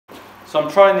So I'm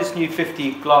trying this new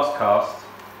 50 glass cast,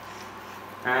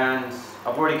 and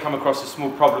I've already come across a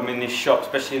small problem in this shop,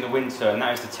 especially in the winter, and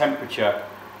that is the temperature.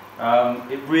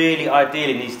 It really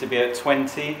ideally needs to be at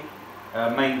 20,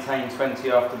 maintain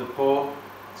 20 after the pour.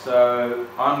 So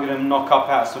I'm going to knock up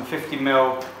out some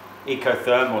 50mm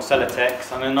Ecotherm or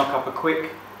Celotex. I'm going to knock up a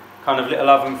quick kind of little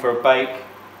oven for a bake,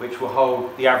 which will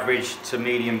hold the average to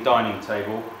medium dining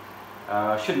table.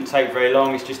 Shouldn't take very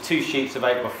long, it's just 2 sheets of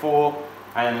 8x4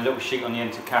 and a little sheet on the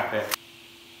end to cap it.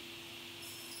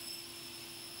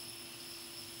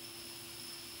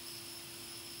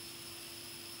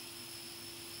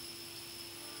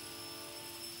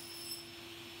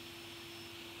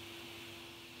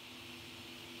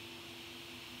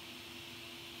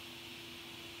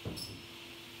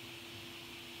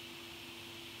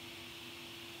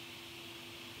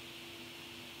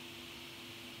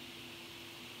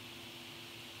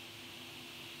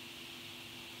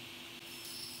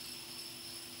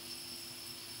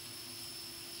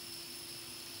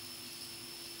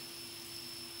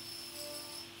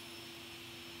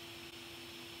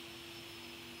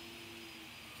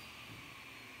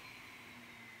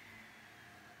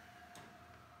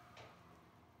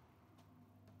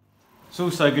 It's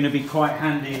also going to be quite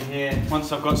handy in here.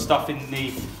 Once I've got stuff in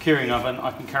the curing oven,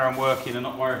 I can carry on working and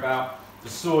not worry about the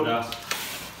sawdust,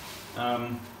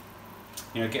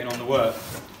 getting on the work.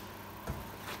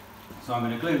 So I'm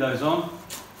going to glue those on.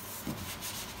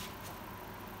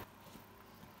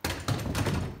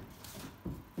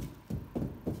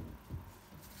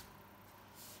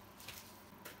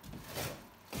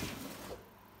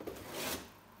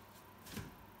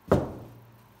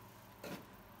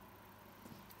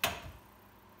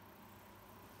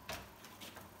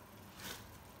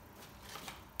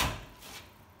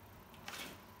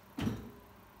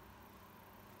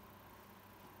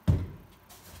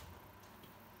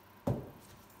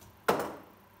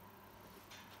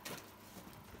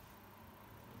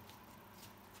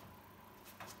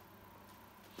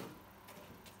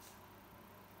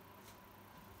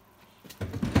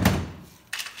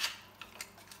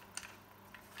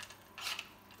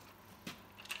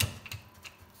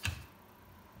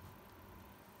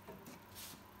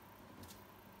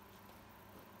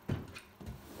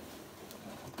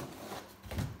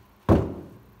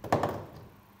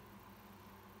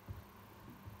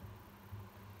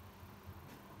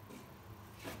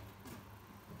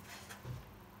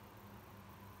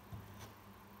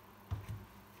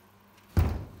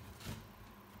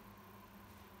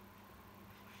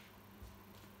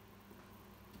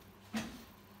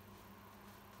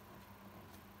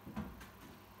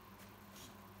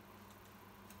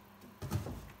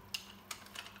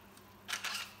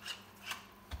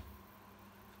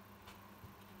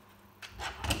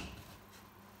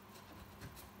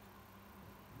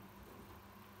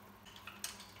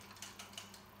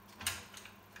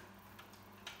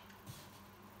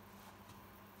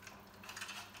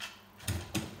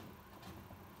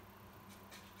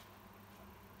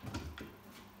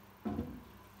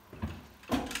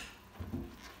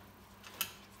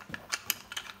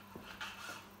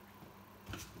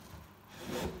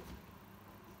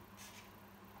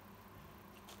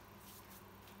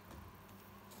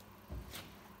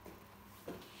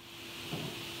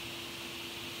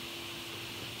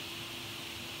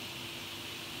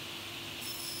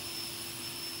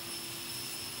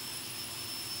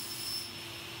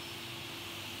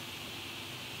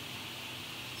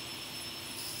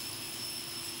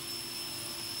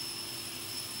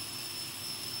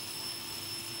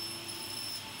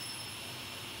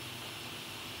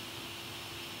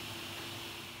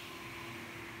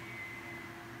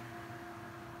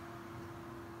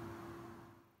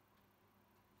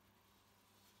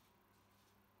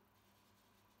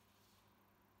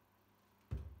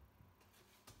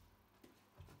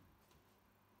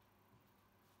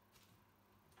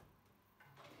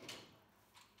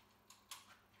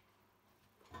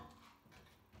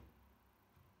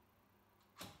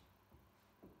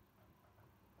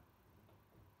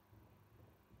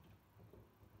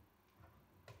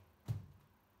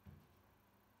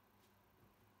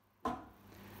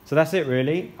 So that's it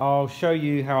really. I'll show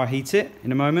you how I heat it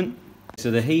in a moment.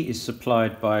 So the heat is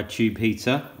supplied by a tube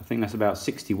heater. I think that's about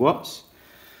 60 watts.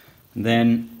 And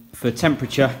then for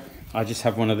temperature, I just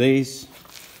have one of these.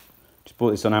 Just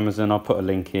bought this on Amazon. I'll put a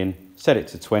link in. Set it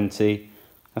to 20.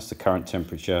 That's the current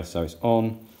temperature, so it's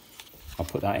on. I'll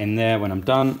put that in there when I'm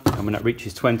done. And when it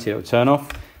reaches 20, it'll turn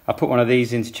off. I put one of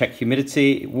these in to check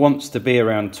humidity. It wants to be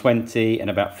around 20 and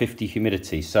about 50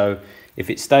 humidity. So if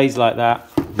it stays like that,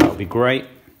 that'll be great.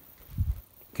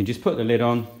 You can just put the lid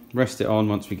on, rest it on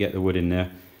once we get the wood in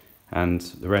there, and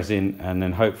the resin, and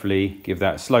then hopefully give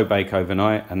that a slow bake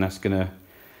overnight, and that's going to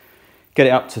get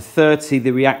it up to 30,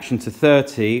 the reaction to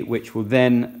 30, which will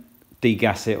then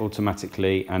degas it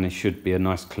automatically, and it should be a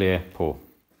nice clear pour.